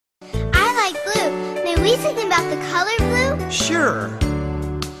we say something about the color blue? Sure.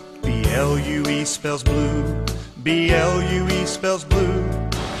 B-L-U-E spells blue. B-L-U-E spells blue.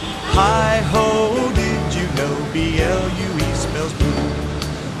 Hi-ho, did you know B-L-U-E spells blue?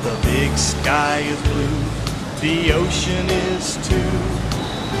 The big sky is blue. The ocean is too.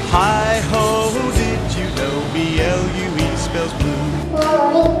 Hi-ho, did you know B-L-U-E spells blue?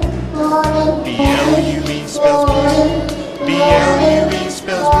 B-L-U-E spells blue. B-L-U-E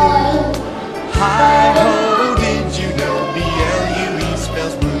spells blue. Hi-ho, did you know B-L-U-E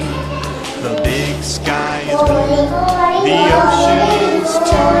spells blue? The big sky is blue. The ocean is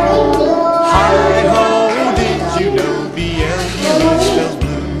too. Hi-ho, did you know B-L-U-E spells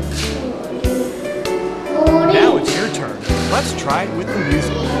blue? Now it's your turn. Let's try it with the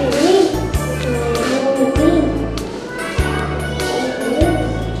music.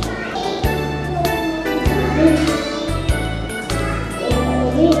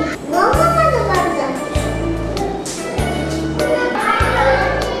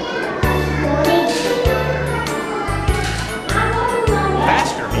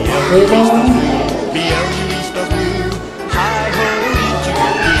 Faster. B-L-U-E spells blue. Hi-ho, did you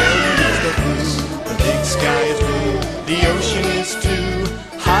know B-L-U-E spells blue? The big sky is blue. The ocean is too.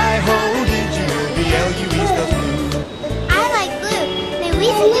 Hi-ho, did you know B-L-U-E spells blue? I like blue. May we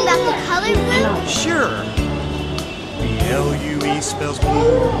sing about the color blue? Sure. B-L-U-E spells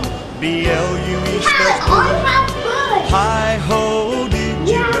blue. B-L-U-E spells blue. Hi-ho, did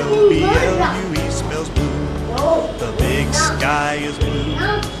you know B-L-U-E spells blue? The big sky is blue.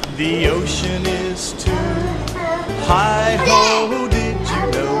 The ocean is too. Hi-ho,